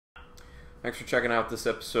Thanks for checking out this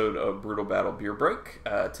episode of Brutal Battle Beer Break.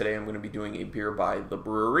 Today I'm going to be doing a beer by the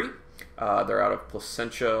Bruery. They're out of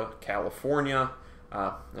Placentia, California.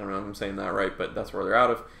 I don't know if I'm saying that right, but that's where they're out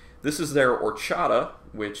of. This is their Or Xata,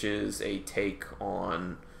 which is a take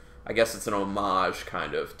on, I guess it's an homage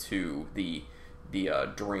kind of to the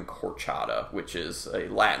drink horchata, which is a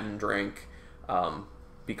Latin drink,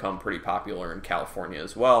 become pretty popular in California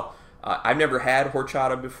as well. I've never had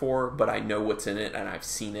horchata before, but I know what's in it, and I've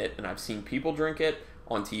seen it, and I've seen people drink it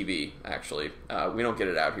on TV, actually. We don't get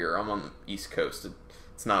it out here. I'm on the East Coast.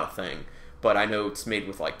 It's not a thing. But I know it's made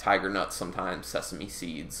with, like, tiger nuts sometimes, sesame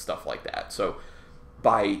seeds, stuff like that. So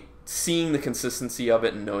by seeing the consistency of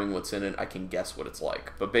it and knowing what's in it, I can guess what it's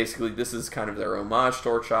like. But basically, this is kind of their homage to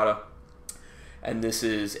horchata. And this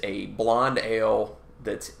is a blonde ale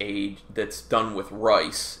that's done with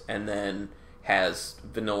rice, and then has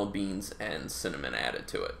vanilla beans and cinnamon added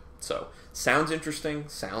to it. So, sounds interesting,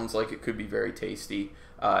 sounds like it could be very tasty,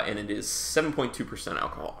 and it is 7.2%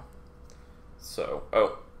 alcohol. So,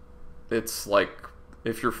 it's like,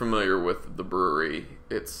 if you're familiar with the Bruery,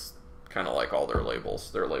 it's kind of like all their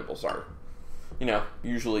labels. Their labels are,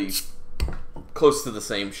 usually close to the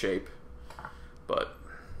same shape, but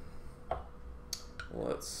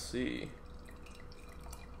let's see.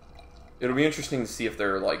 It'll be interesting to see if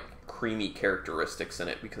they're like creamy characteristics in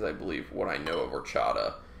it, because I believe what I know of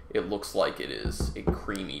horchata, it looks like it is a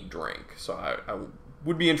creamy drink. So I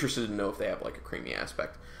would be interested to know if they have like a creamy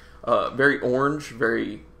aspect. Very orange,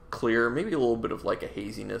 very clear, maybe a little bit of like a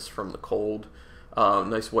haziness from the cold.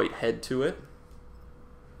 Nice white head to it.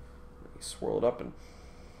 Let me swirl it up and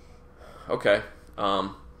okay.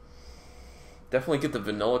 Definitely get the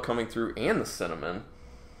vanilla coming through and the cinnamon,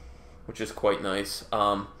 which is quite nice.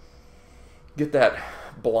 Get that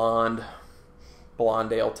blonde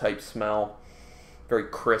ale type smell. Very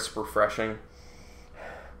crisp, refreshing.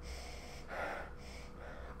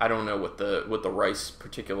 I don't know what the rice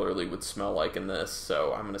particularly would smell like in this,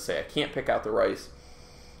 so I'm going to say I can't pick out the rice.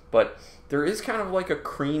 But there is kind of like a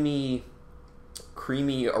creamy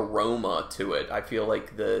aroma to it. I feel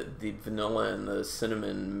like the vanilla and the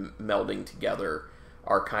cinnamon melding together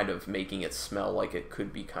are kind of making it smell like it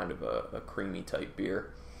could be kind of a creamy type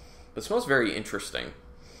beer. But it smells very interesting.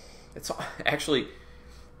 It's actually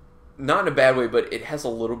not in a bad way, but it has a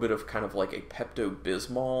little bit of kind of like a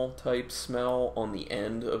Pepto-Bismol type smell on the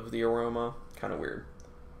end of the aroma. Kind of weird.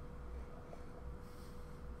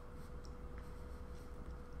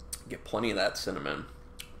 Get plenty of that cinnamon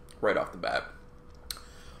right off the bat.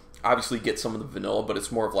 Obviously get some of the vanilla, but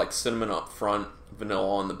it's more of like cinnamon up front,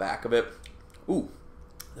 vanilla on the back of it. Ooh,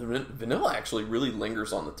 the vanilla actually really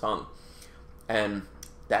lingers on the tongue. And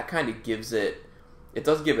that kind of gives it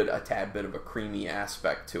does give it a tad bit of a creamy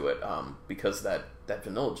aspect to it, because that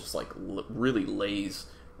vanilla just like really lays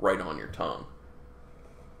right on your tongue.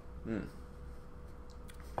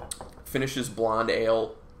 Finishes blonde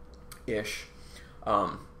ale-ish,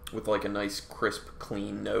 with like a nice crisp,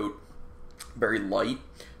 clean note. Very light,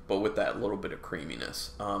 but with that little bit of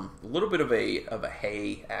creaminess. A little bit of a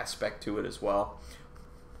hay aspect to it as well.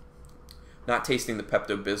 Not tasting the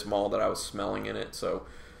Pepto-Bismol that I was smelling in it, so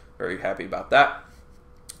very happy about that.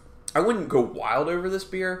 I wouldn't go wild over this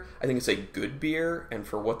beer. I think it's a good beer, and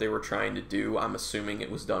for what they were trying to do, I'm assuming it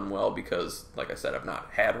was done well because, like I said, I've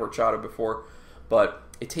not had horchata before, but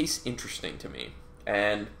it tastes interesting to me,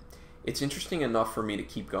 and it's interesting enough for me to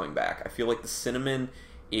keep going back. I feel like the cinnamon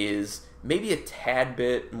is maybe a tad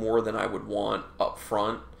bit more than I would want up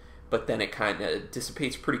front, but then it kind of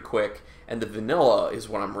dissipates pretty quick, and the vanilla is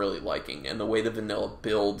what I'm really liking, and the way the vanilla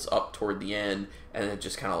builds up toward the end, and it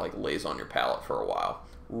just kind of like lays on your palate for a while.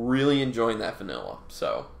 Really enjoying that vanilla.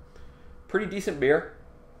 So, pretty decent beer.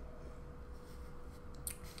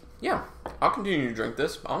 Yeah, I'll continue to drink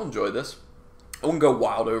this. I'll enjoy this. I wouldn't go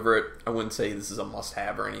wild over it. I wouldn't say this is a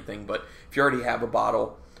must-have or anything, but if you already have a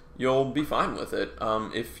bottle, you'll be fine with it.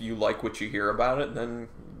 If you like what you hear about it, then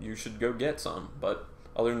you should go get some. But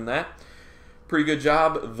other than that, pretty good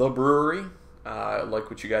job, the Bruery. I like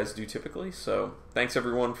what you guys do typically, so thanks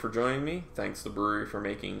everyone for joining me. Thanks the Bruery for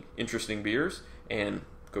making interesting beers, and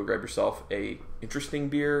go grab yourself a interesting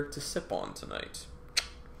beer to sip on tonight.